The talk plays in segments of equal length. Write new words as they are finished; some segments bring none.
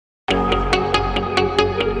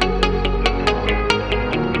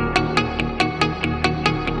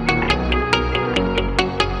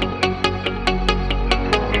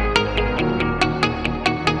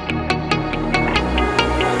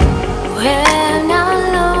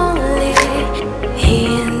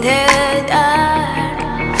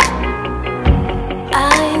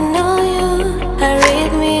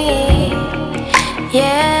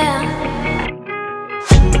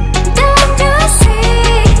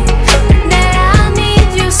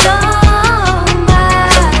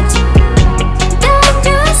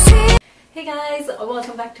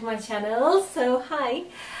channel. So hi.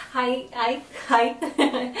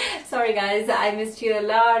 Sorry guys, I missed you a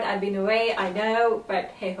lot. I've been away, I know, but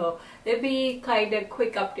hey ho, there'll be kind of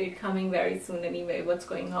quick update coming very soon anyway, what's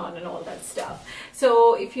going on and all that stuff.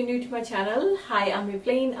 So if you're new to my channel, hi, I'm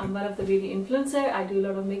Evelyn. I'm one of the beauty influencer. I do a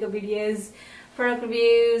lot of makeup videos, product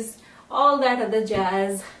reviews, all that other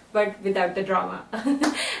jazz, but without the drama.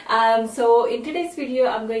 So in today's video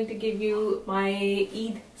I'm going to give you my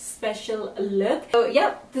Eid special look. So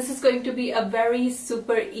yeah, this is going to be a very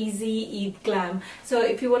super easy Eid glam. So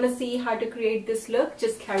if you want to see how to create this look,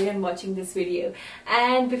 just carry on watching this video.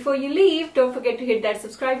 And before you leave, don't forget to hit that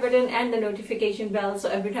subscribe button and the notification bell, so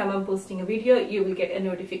every time I'm posting a video you will get a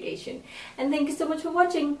notification. And thank you so much for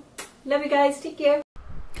watching. Love you guys, take care.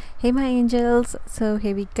 Hey my angels, so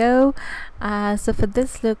here we go. So for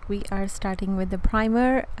this look we are starting with the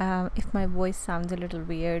primer. If my voice sounds a little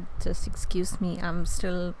weird, just excuse me, I'm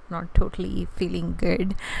still not totally feeling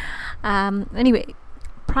good. Anyway,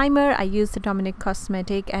 primer, I use the Dominique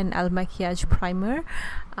Cosmetic and Makiage primer.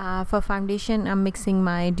 For foundation I'm mixing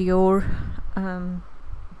my Dior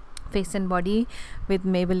face and body with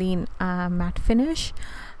Maybelline matte finish.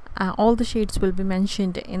 All the shades will be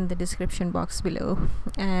mentioned in the description box below,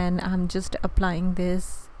 and I'm just applying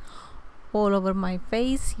this all over my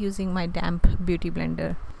face using my damp beauty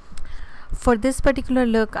blender. For this particular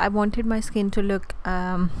look I wanted my skin to look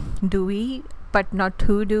dewy, but not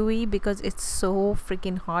too dewy because it's so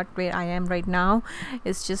freaking hot where I am right now.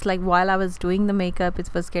 It's just like while I was doing the makeup it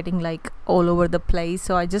was getting like all over the place,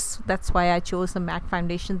 so that's why I chose the matte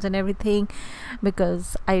foundations and everything,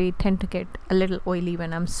 because I tend to get a little oily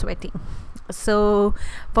when I'm sweating. So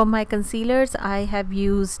for my concealers I have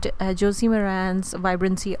used Josie Maron's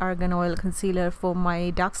Vibrancy Argon Oil Concealer for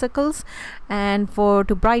my dark circles, and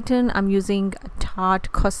to brighten I'm using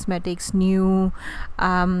Tarte Cosmetics new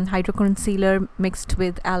Hydro Concealer mixed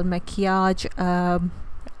with Makiage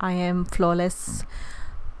I Am Flawless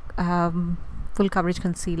full coverage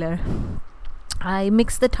concealer. I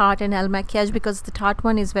mix the Tarte and Makiage because the Tarte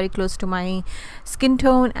one is very close to my skin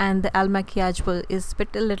tone and the Makiage is a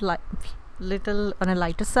little on a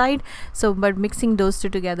lighter side, so but mixing those two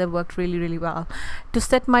together worked really well. To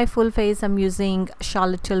set my full face I'm using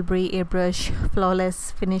Tilbury Airbrush Flawless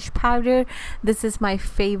finish powder. This is my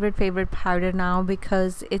favorite powder now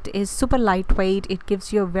because it is super lightweight. It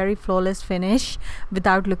gives you a very flawless finish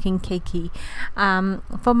without looking cakey.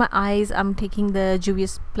 For my eyes I'm taking the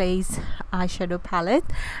Juvia's Place eyeshadow palette.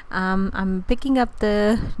 I'm picking up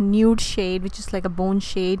the nude shade, which is like a bone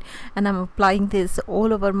shade, and I'm applying this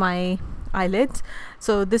all over my eyelids.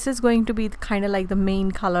 So this is going to be kind of like the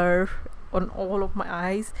main color on all of my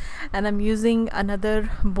eyes, and I'm using another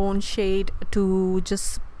bone shade to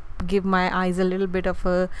just give my eyes a little bit of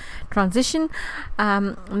a transition.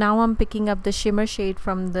 Now I'm picking up the shimmer shade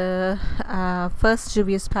from the first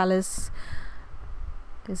Juvia's Palace.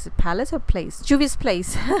 Is it Palace or Place? Juvia's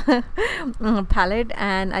Place palette,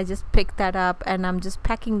 and I just picked that up and I'm just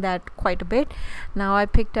packing that quite a bit. Now I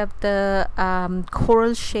picked up the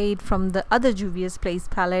coral shade from the other Juvia's Place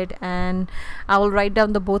palette, and I will write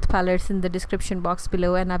down the both palettes in the description box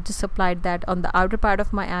below, and I've just applied that on the outer part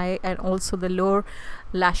of my eye and also the lower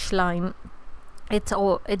lash line. It's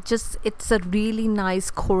a really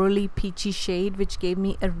nice corally peachy shade which gave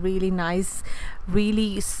me a really nice,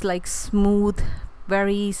 really like smooth,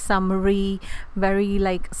 very summery, very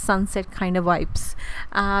like sunset kind of vibes.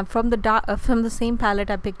 From the same palette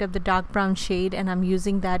I picked up the dark brown shade, and I'm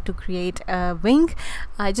using that to create a wing.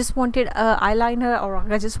 I just wanted a eyeliner, or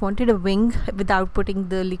I just wanted a wing without putting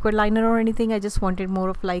the liquid liner or anything. I just wanted more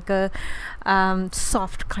of like a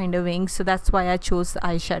soft kind of wing, so that's why I chose the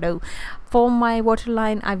eyeshadow. For my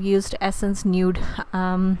waterline I've used Essence Nude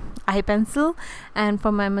eye pencil, and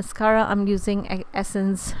for my mascara I'm using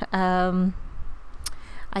Essence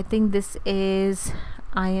I think this is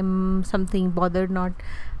I Am Something Bothered Not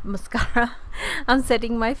mascara. I'm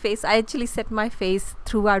setting my face. I actually set my face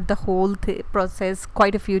throughout the whole process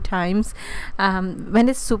quite a few times. When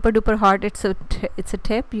it's super duper hot, it's a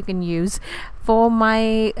tip you can use. For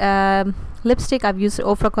my lipstick I've used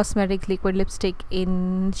Ofra Cosmetics liquid lipstick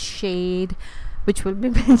in shade which will be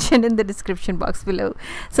mentioned in the description box below.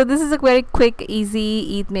 So this is a very quick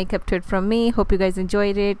easy Eid makeup tip from me. Hope you guys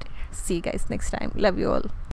enjoyed it. See you guys next time. Love you all.